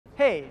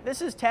Hey,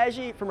 this is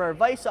Taji from our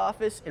VICE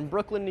office in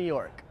Brooklyn, New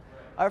York.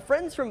 Our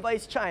friends from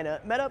VICE China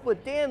met up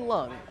with Dan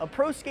Leung, a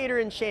pro skater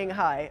in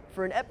Shanghai,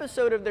 for an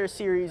episode of their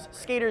series,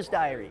 Skater's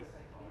Diary.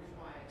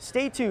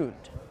 Stay tuned.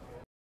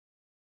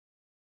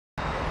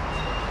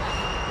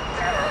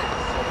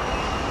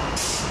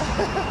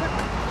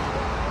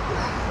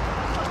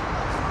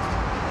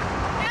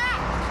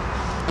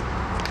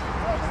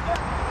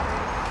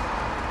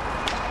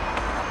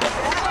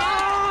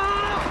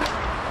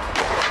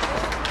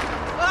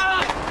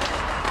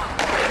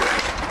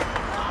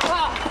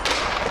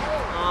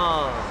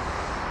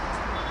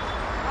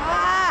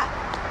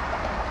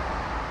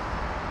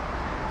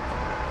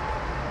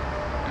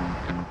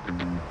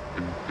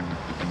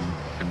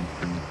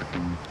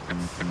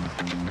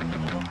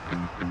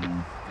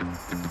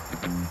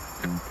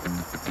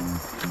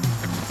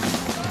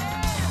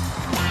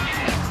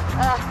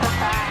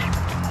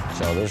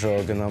小的时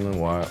候跟他们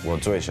玩，我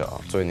最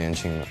小、最年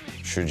轻的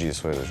，10几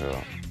岁的时候，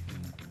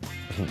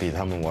比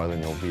他们玩的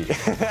牛逼。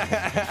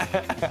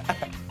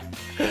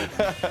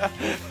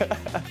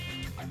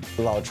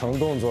老成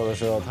动作的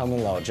时候，他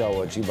们老叫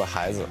我鸡巴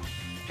孩子，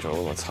就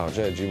我操，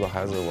这鸡巴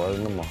孩子玩的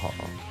那么好，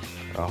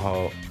然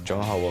后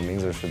正好我名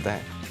字是蛋，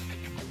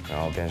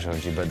然后变成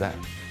鸡巴蛋。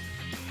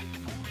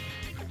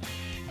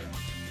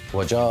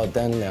我叫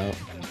Dan Leung，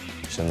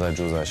现在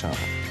住在上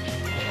海。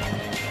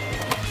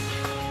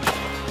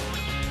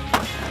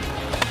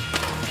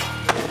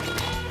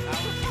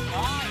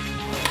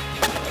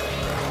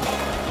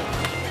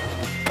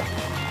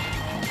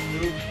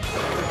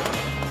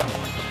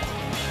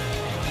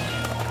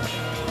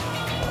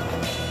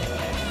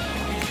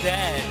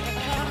Dead.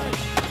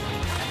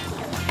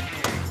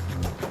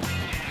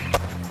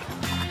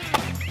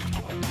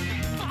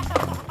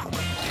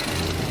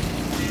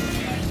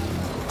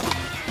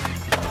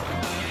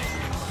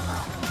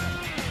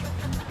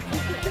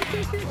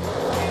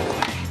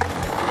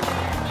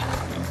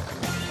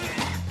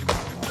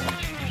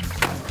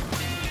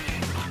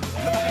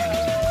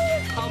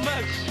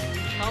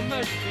 How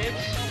much,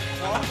 bitch?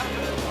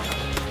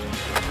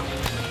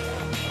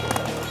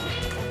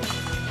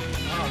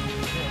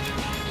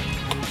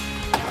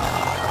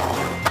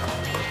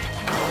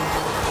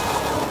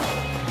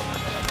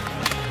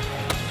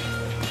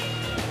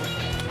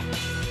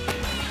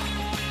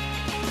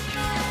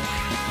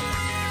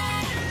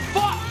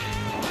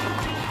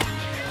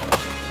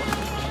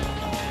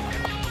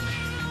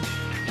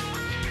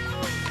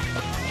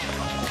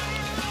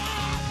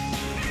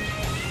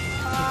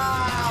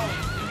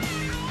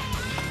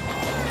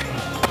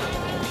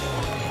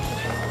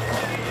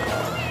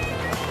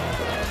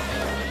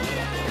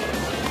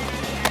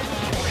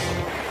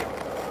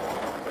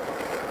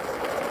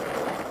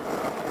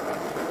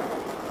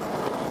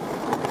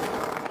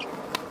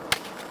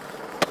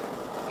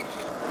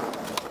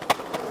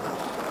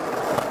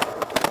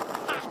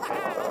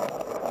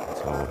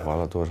我滑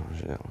了多长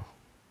时间了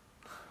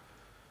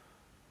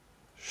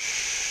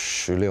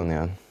？16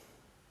年。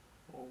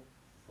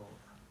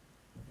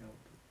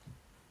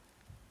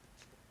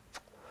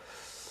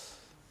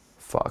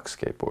Fuck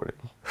skateboarding。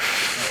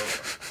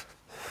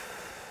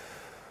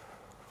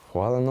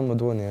滑了那么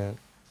多年，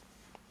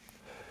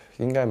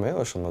应该没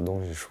有什么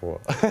东西说。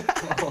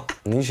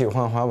你喜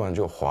欢滑板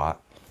就滑，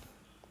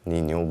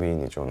你牛逼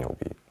你就牛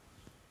逼。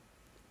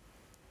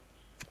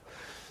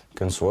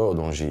跟所有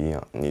东西一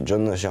样，你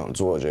真的想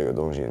做这个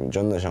东西，你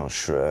真的想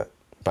学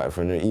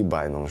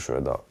，100%能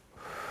学到。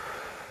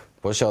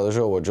我小的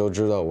时候我就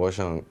知道，我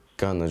想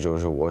干的就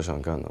是我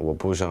想干的，我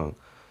不想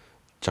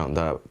长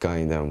大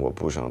干一点我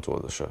不想做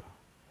的事。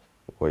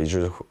我一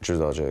直知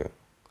道这个。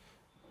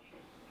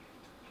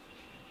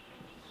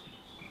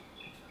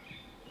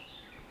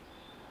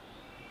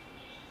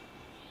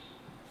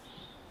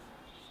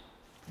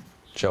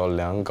叫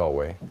梁高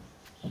维。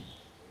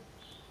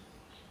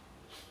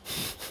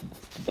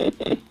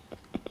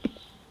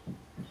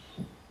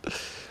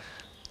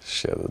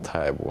写的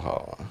太不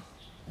好了。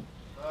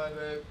Hi,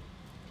 babe.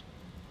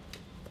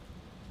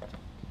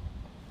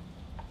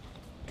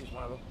 Here's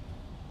one of them.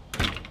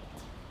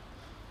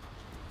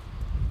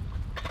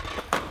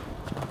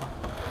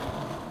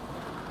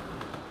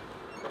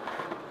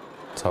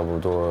 差不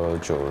多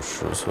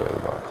90岁了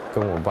吧，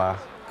跟我爸、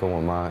跟我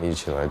妈一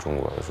起来中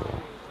国的时候，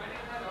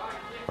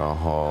然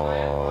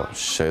后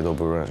谁都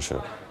不认识，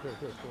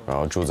然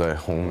后住在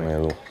红梅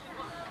路。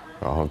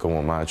然后跟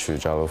我妈去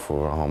家乐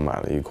福，然后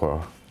买了一块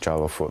家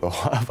乐福的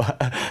滑板，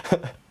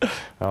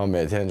然后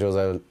每天就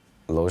在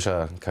楼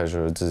下开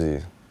始自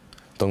己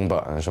蹬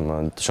板，什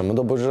么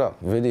都不知道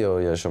 ，video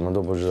也什么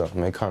都不知道，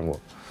没看过，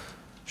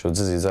就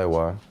自己在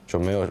玩，就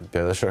没有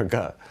别的事儿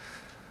干。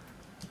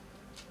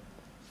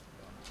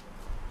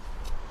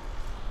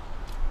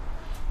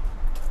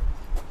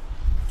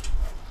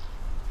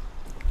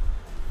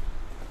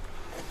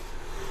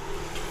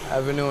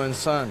Avenue and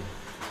Sun,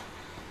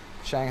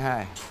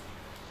 Shanghai.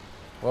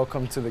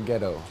 Welcome to the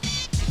ghetto.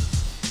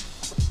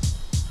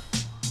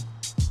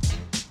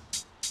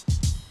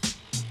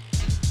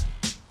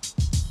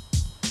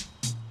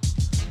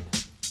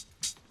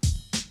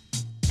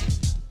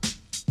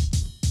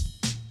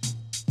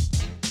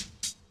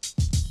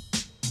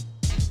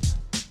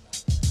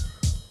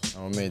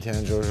 然后每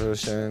天就是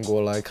先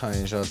过来看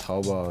一下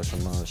淘宝什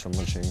么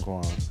情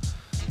况，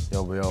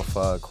要不要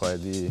发快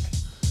递。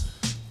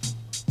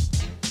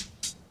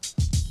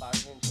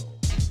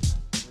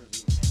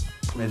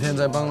每天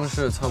在办公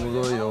室差不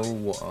多有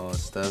我、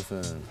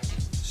Stephen、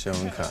谢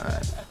文凯、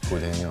胡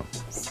天佑，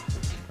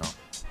然后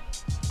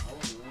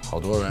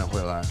好多人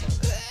会来。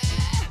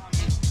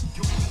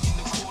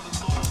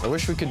I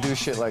wish we could do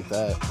shit like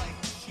that,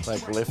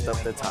 like lift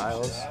up the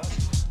tiles.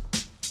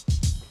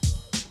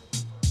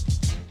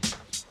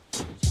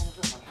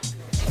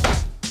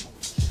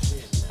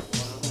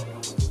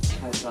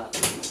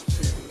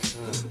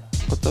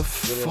 What the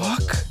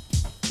fuck?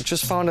 You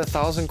just found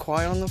 1,000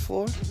 kwai on the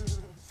floor?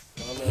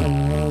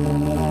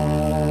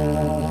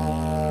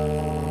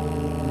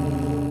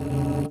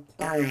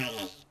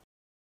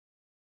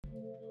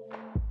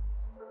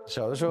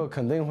 小的时候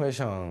肯定会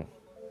想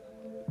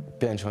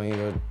变成一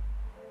个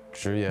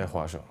职业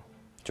滑手，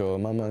就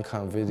慢慢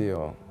看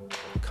video，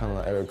 看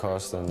了 Eric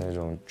Cost 的那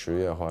种职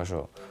业滑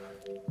手。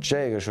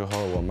这个时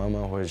候我慢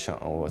慢会想，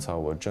我操，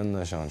我真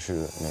的想去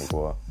美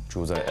国，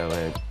住在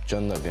LA，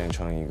 真的变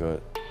成一个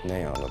那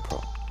样的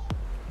pro。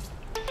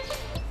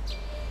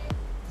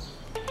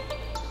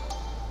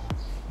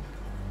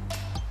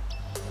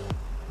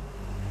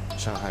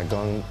上海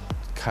刚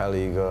开了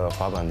一个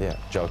滑板店，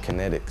叫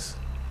Kinetics。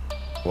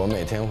我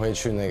每天会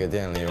去那个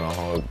店里，然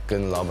后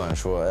跟老板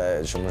说，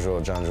哎，什么时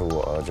候赞助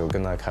我？就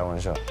跟他开玩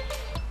笑。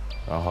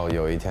然后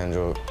有一天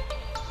就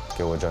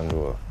给我赞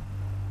助了，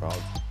然后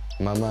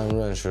慢慢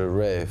认识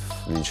Rafe、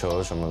李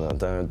球什么的，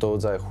但是都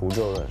在湖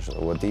州认识的。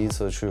我第一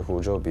次去湖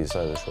州比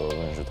赛的时候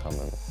认识他们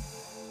的。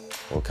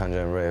我看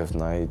见 Rafe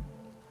拿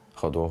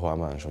好多滑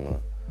板什么的，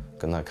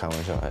跟他开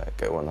玩笑，哎，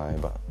给我拿一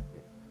把。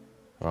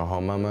然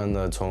后慢慢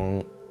的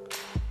从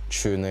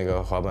去那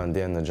个滑板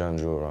店的赞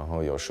助，然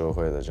后有社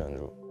会的赞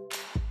助。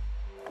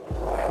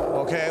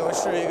OK， 我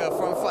是一个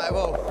front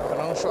 5-0，可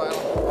能摔了。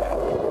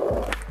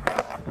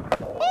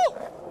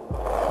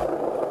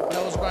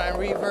Nose grind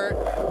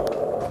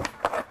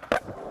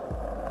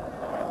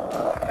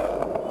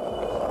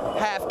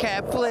revert。Half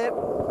cab flip。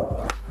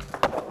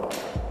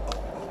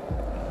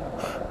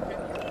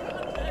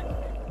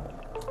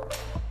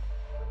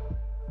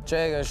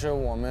这个是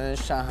我们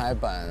上海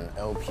版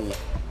LP。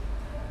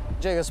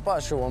这个 spot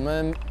是我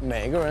们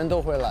每个人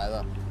都会来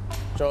的，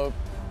就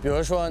比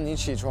如说你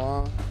起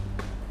床，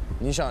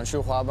你想去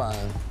滑板，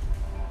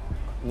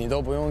你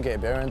都不用给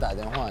别人打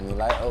电话，你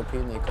来 LP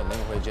你肯定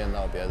会见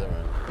到别的人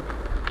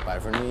，100%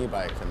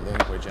肯定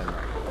会见到。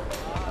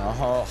然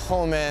后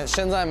后面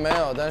现在没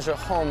有，但是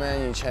后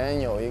面以前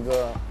有一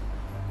个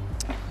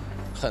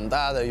很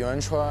大的圆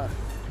圈，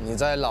你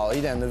在老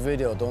一点的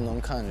video 都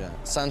能看见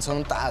，3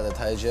层大的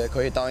台阶，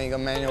可以当一个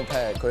manual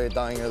pad， 可以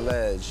当一个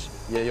ledge。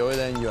也有一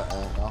点远，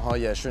然后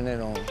也是那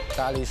种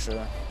大理石，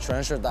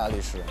全是大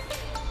理石。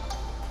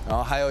然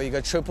后还有一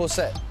个 triple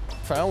set，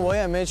 反正我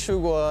也没去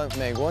过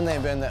美国那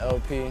边的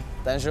LP，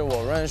 但是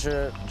我认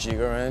识几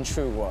个人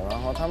去过，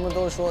然后他们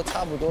都说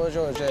差不多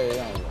就是这个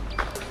样子。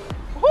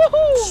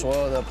所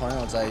有的朋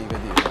友在一个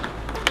地方。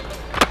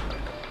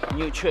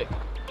New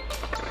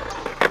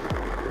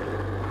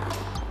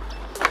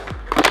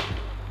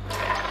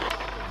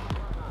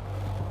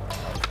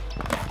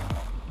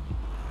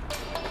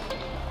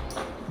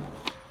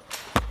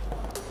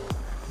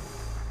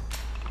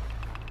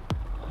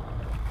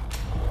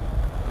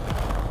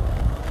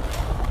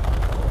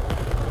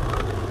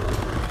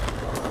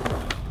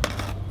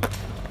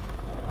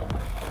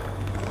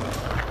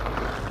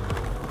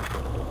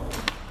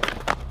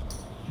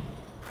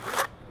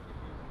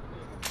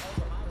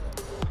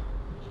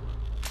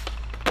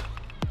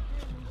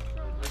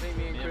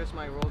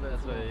role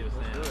that's what he was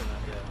saying.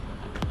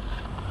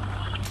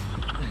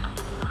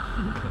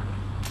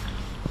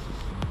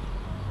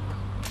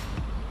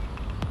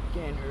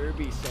 Getting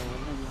herby, son.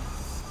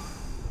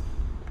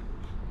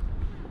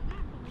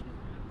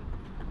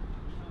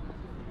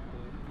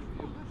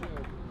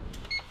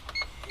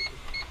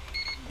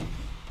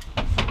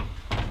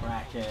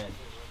 Crackhead.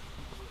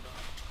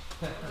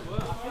 Well,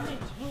 I think they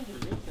changed the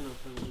mixing of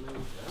something.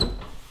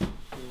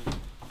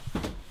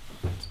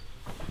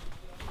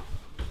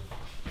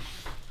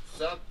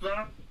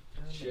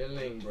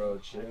 Chilling, bro,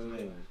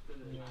 chilling.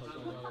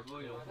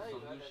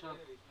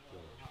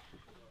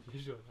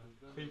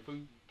 黑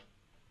风，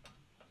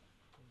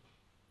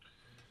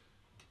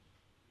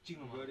进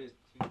了吗？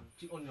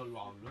进哦，你要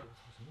软了。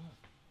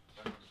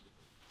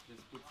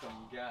Just put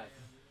some gas.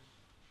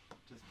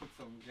 Just put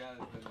some gas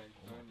and like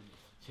burning.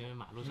 前面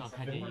马路上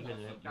看见一个人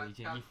有一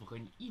件衣服和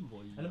你一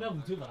模一样。那边五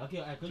头发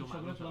给哎，跟小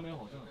哥说的蛮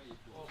好的。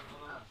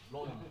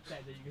老远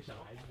带着一个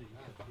小孩子，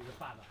一个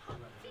爸爸。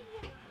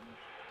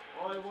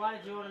Boy, why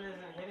Jordan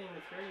isn't hitting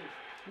the three?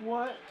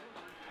 What?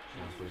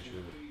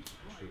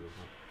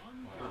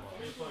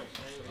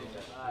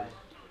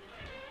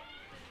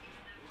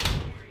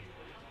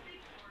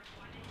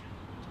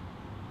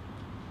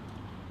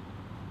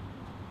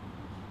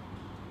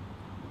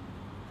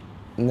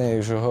 那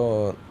个时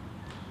候，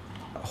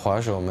滑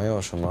手没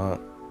有什么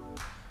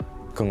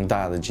更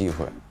大的机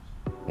会，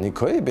你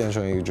可以变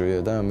成一个职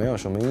业，但是没有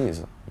什么意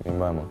思，明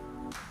白吗？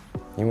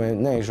因为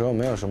那时候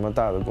没有什么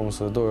大的公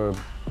司，都是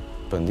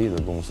本地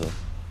的公司，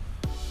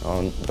然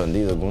后本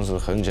地的公司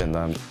很简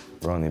单，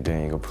让你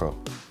变一个 pro，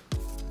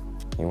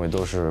 因为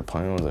都是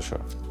朋友的事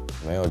儿，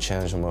没有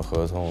签什么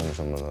合同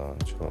什么的，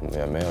就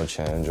也没有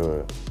钱，就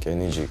是给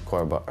你几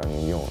块板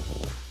你用什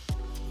么的。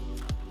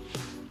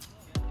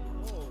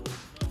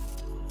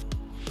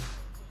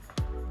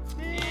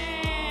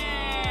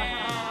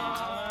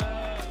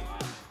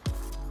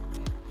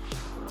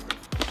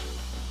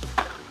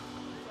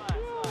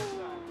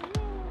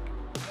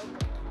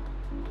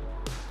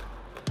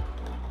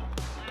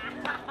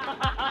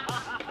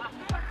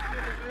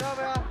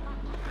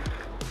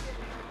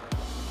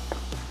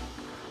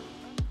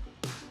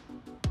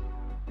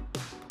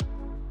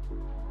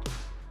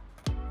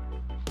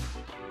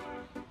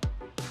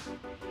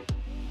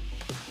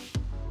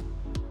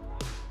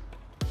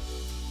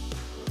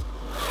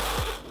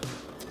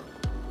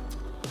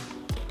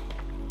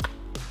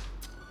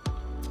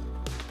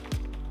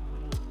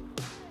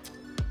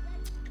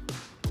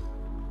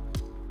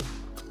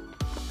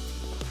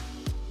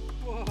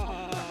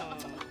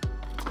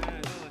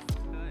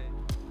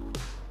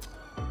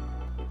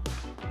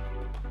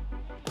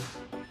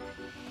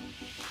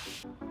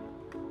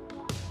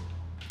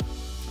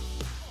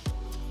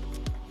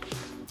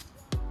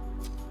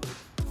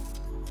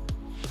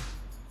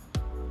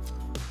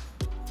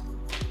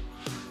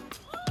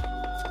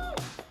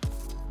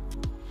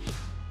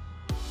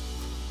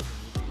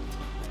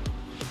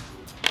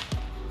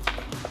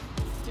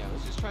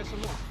Try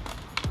some more.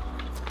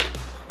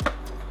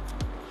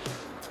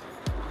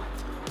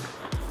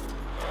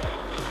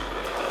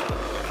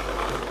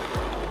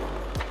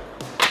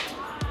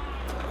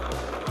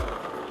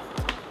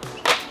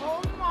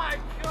 Oh my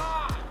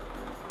god!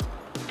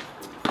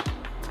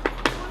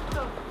 What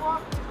the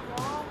fuck is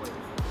wrong with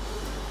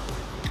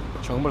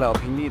you? 成不了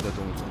平地的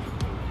动作。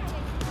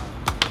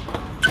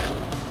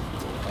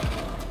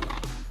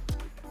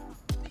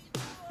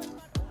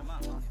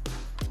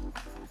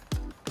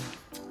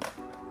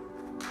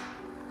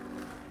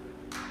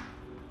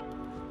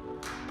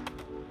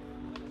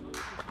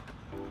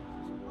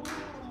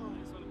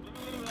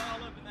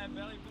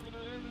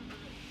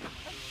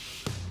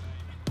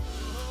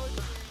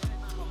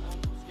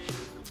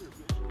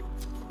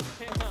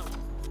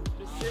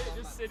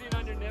Just sitting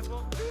on your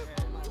nipple.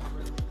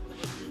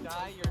 If you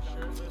die, you're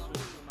shirtless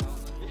with the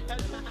mountain.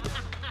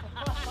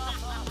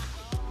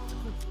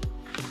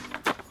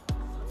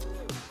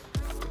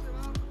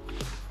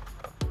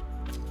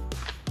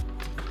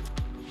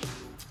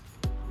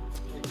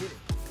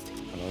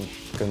 可能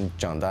跟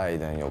长大一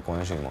点有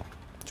关系嘛，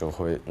就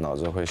会脑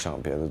子会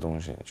想别的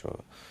东西，就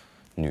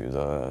女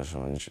的什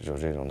么就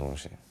这种东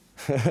西。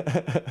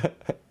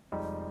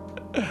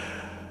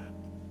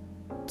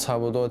差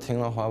不多停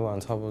了滑板，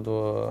差不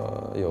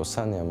多有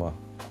3年吧，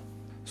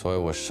所以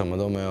我什么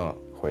都没有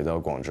回到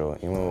广州，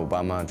因为我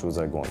爸妈住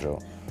在广州，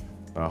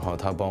然后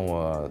他帮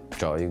我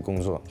找一个工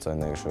作，在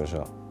那个学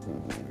校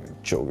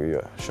，9个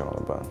月上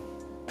了班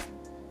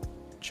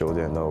，9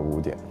点到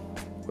5点，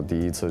我第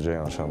一次这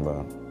样上班，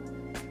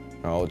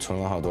然后我存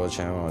了好多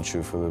钱，然后去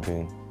菲律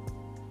宾，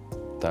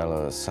待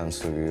了3、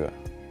4个月，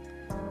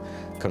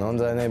可能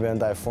在那边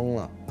待疯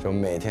了，就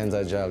每天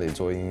在家里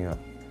做音乐，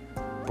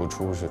不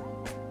出去。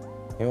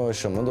因为我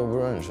什么都不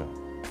认识，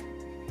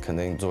肯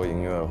定做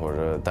音乐或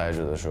者待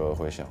着的时候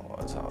会想，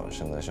我操，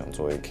现在想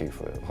做一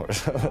kickflip 或者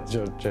什么，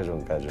就这种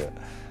感觉。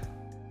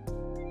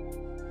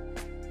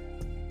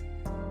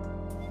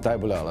待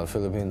不了了，菲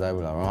律宾待不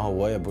了，然后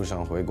我也不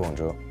想回广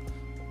州，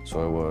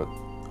所以我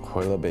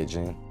回了北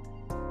京。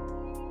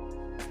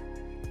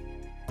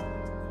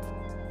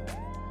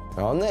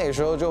然后那个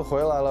时候就回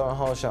来了，然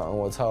后想，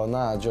我操，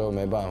那就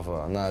没办法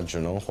了，那只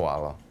能滑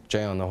了。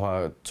这样的话，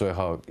最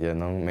好也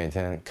能每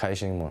天开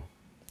心嘛。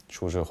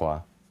出去滑。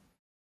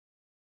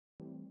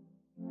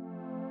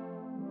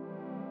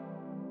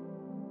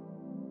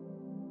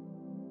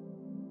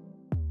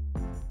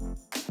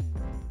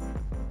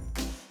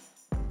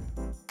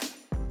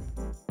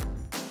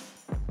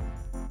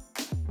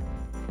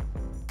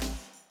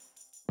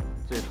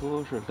最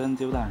初是跟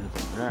丢蛋是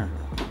怎么认识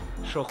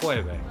的？社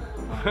会呗，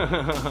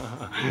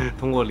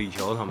通过李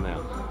球他们俩，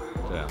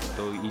对啊，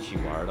都一起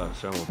玩的。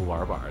虽然我不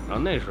玩板，然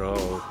后那时候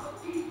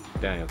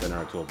Dan也在那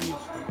儿做 beat，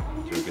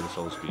 就是跟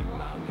Soul Speed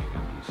拿那个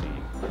PC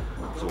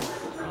做，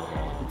然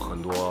后很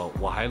多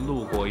我还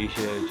录过一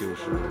些，就是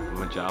什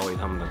么贾伟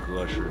他们的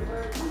歌是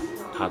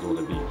他做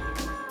的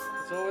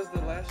beat。It's always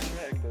the last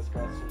track that's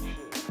got some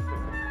shit.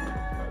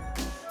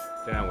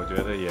 这样我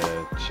觉得也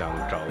想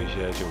找一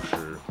些就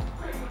是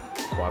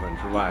滑板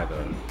之外的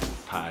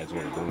他爱做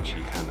的东西，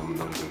看能不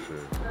能就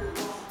是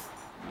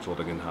做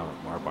的跟他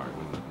玩板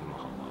那么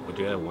好吧。我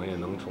觉得我也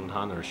能从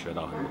他那儿学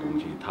到很多东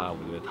西，我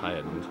觉得他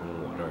也能从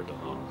我这儿得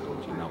到很多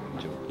东西，那我们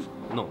就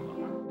弄了。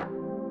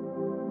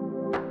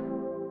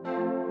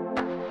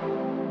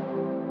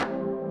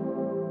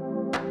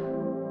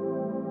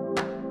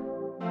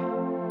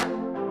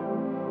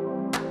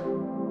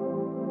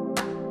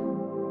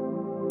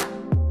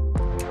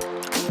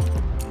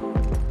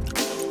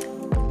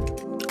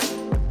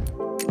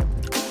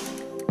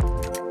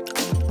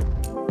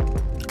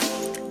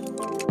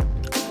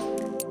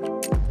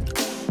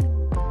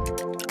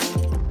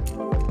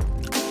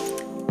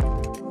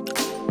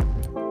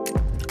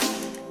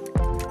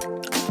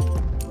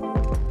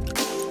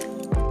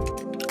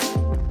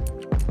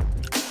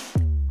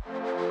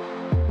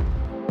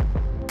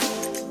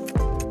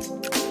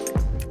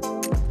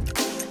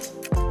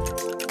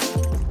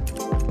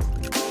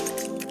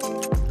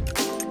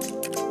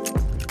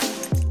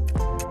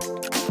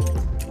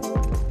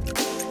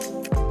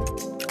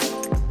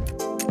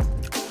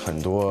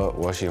多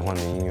我喜欢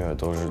的音乐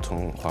都是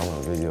从滑板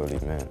video 里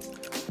面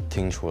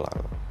听出来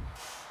的。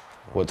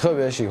我特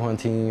别喜欢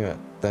听音乐，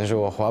但是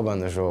我滑板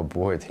的时候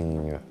不会听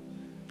音乐，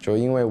就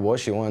因为我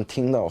喜欢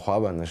听到滑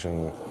板的声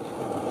音。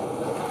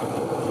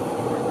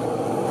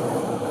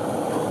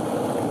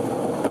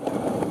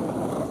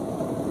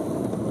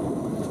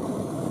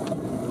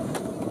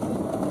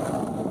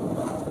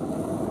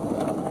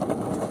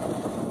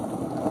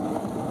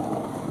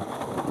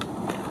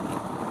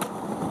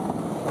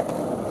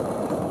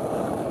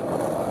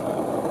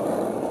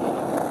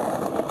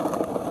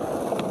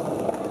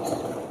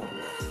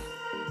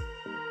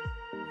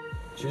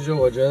其实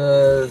我觉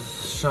得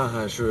上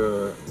海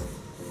是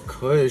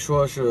可以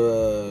说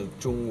是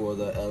中国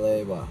的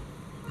LA 吧。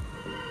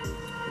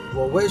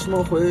我为什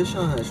么回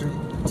上海是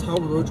差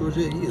不多就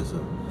这意思。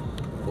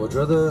我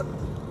觉得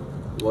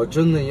我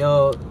真的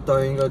要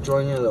当一个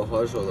专业的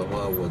滑手的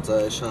话，我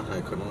在上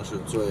海可能是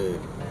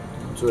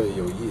最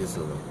有意思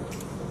的，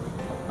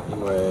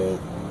因为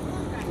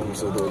公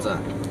司都在，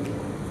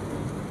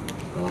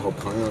然后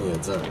朋友也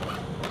在，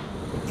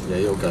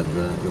也有感觉，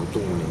有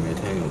动力，每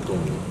天有动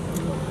力。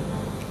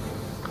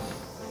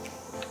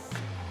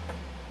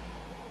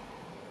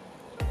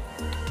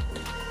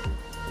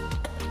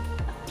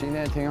今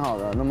天挺好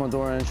的，那么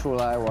多人出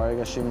来玩一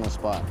个新的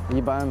spot，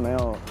 一般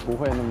不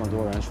会那么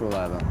多人出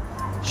来的。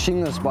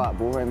新的 spot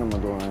不会那么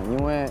多人，因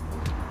为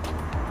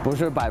不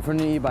是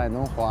100%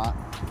能滑，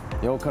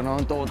有可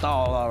能都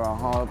到了，然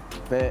后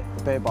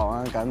被保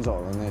安赶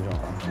走的那种，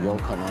有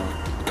可能。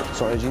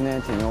所以今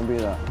天挺牛逼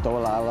的，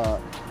都来了，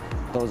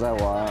都在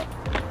玩，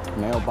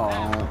没有保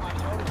安，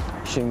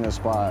新的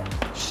spot，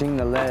 新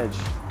的 ledge，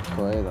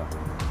 可以的，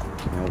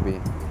牛逼。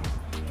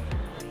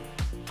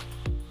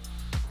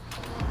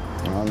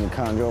然后你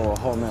看，就我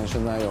后面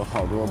现在有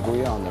好多不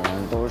一样的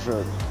人，都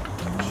是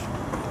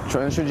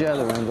全世界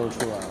的人都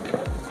出来了。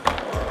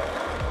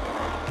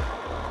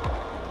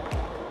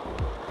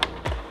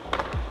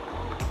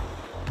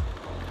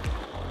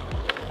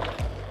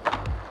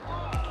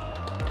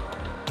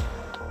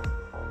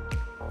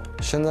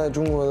现在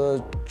中国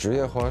的职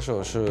业滑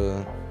手是，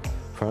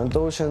反正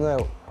都现在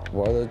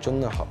玩的真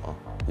的好，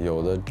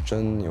有的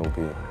真牛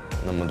逼。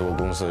那么多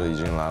公司已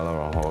经来了，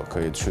然后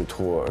可以去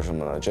tour 什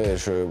么的，这也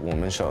是我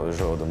们小的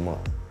时候的梦。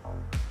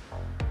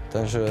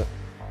但是，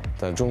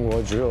在中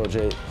国只有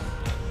这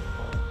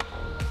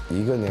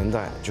一个年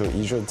代就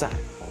一直在，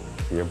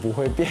也不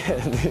会变，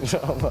你知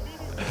道吗？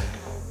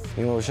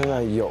因为我现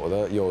在有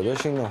的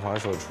新的滑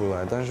手出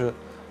来，但是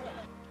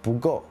不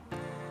够。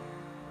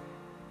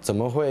怎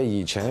么会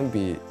以前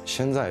比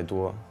现在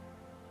多？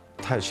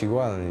太奇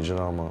怪了，你知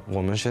道吗？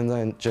我们现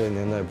在这个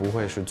年代不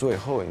会是最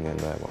后一年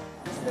代吧？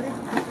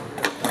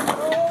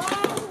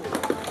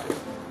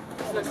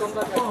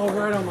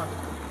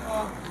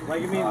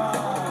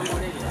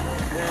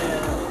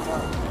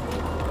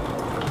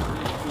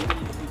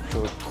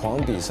就狂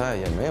比赛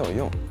也没有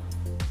用，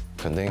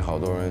肯定好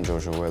多人就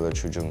是为了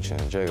去挣钱，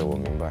这个我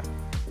明白。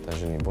但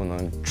是你不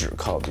能只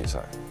靠比赛，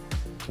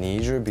你一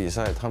直比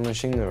赛，他们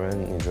新的人，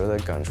你觉得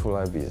敢出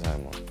来比赛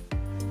吗？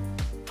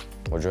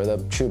我觉得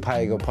去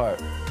拍一个 part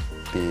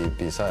比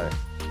比赛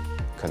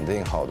肯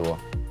定好多，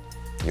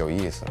有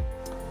意思。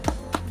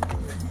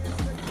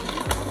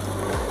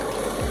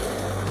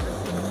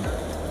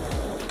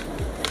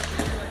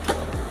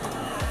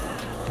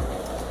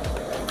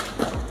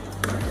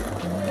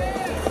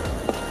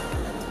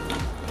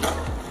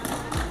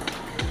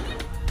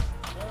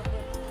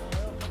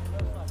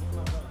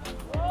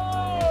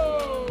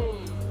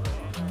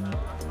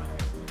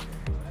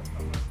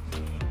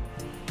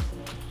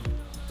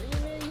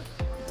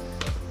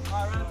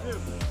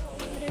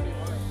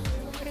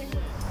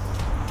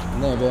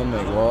那边美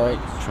国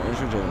全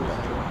是这种感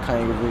觉，看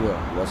一个 video，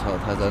 我操，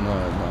他在那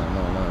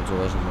做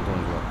了什么动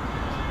作，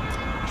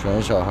全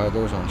小孩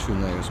都想去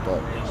那个 spot，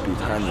 比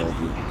他牛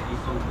逼，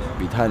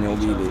比他牛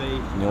逼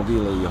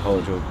了以后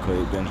就可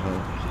以变成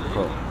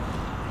pro，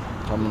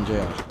 他们这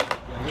样，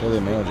这里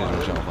没有这种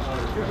想法，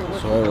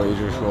所以我一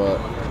直说，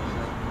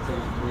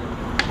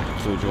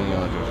最重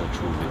要就是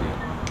出 video。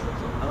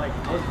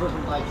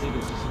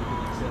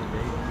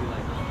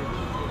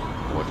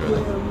我觉得。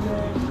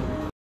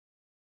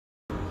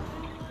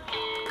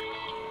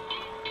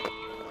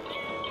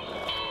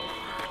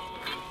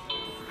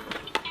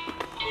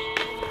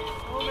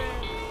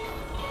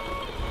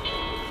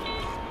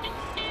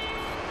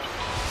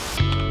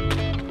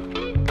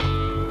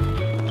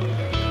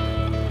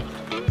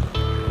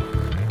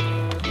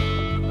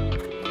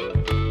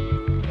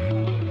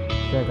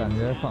这感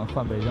觉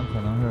换北京可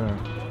能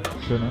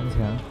是10年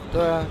前。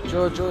对啊，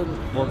就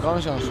我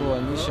刚想说，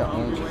你想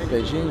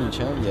北京以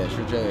前也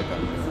是这个感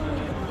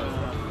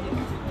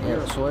觉，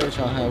所以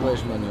上海为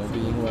什么牛逼？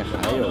因为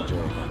还有这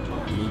个感觉。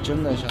你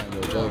真的想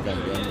有这个感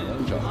觉，你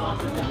能找到，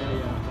真的。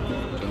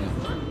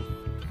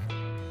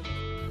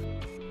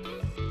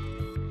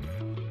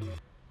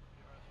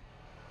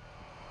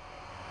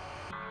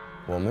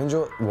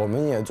我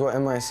们也做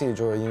MIC，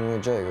 就是因为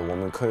这个，我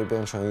们可以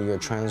变成一个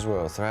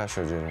Transworld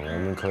Thrasher 这种，我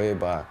们可以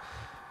把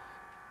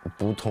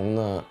不同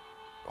的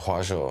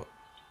滑手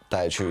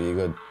带去一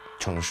个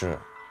城市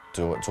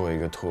做一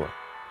个 tour，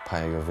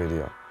 拍一个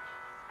video，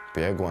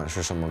 别管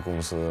是什么公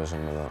司什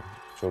么的，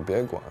就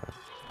别管。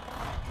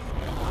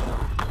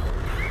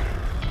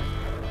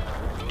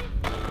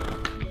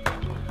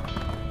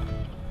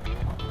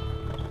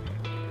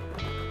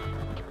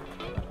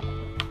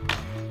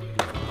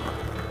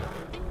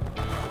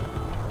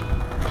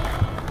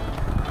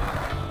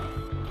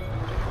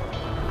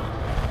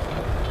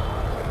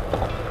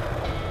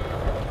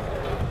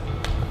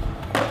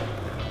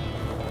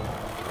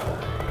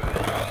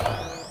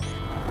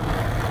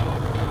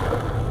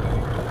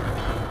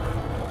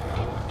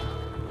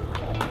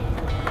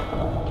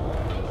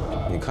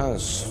看，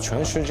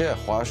全世界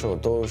滑手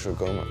都是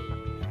哥们儿。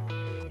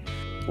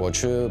我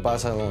去巴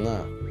塞罗那，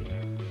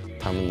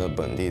他们的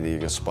本地的一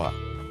个 spot，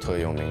 特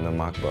有名的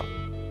Mark Bar，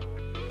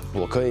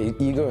 我可以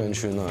一个人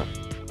去那儿，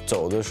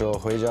走的时候、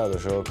回家的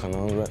时候，可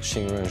能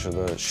新认识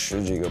的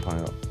10几个朋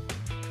友。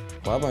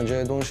滑板这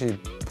些东西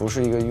不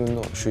是一个运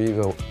动，是一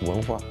个文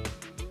化，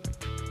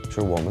是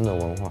我们的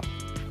文化。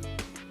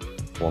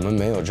我们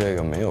没有这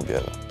个，没有别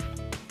的，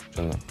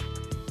真的。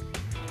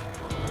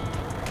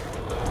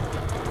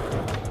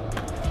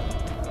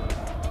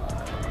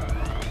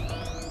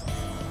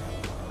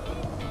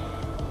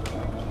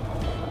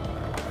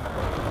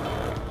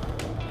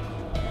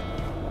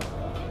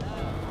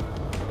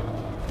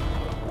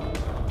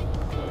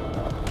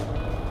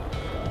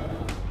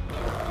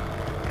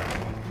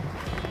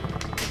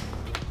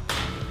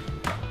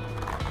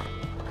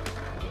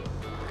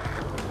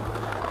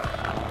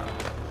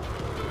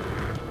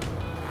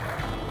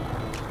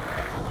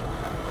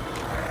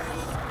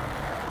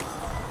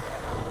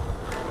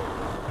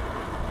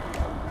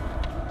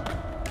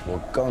我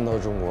刚到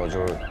中国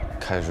就是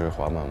开始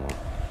滑板嘛，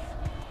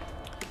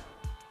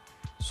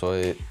所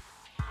以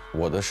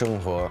我的生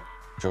活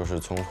就是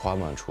从滑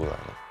板出来的。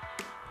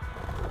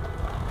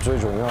最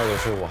重要的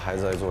是我还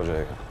在做这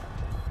个，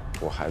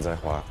我还在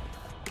滑。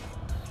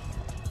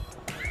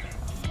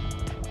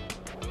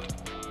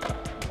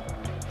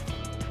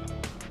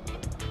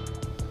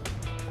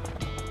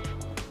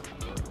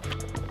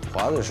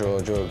滑的时候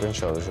就跟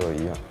小的时候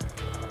一样，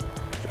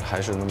还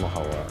是那么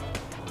好玩。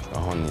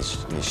然后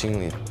你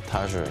心里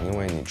踏实，因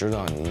为你知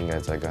道你应该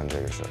在干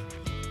这个事，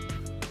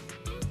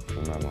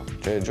明白吗？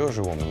这就是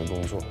我们的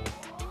工作。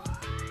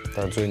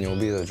但最牛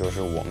逼的就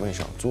是我们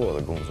想做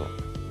的工作，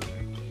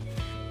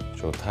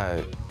就太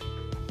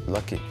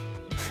lucky。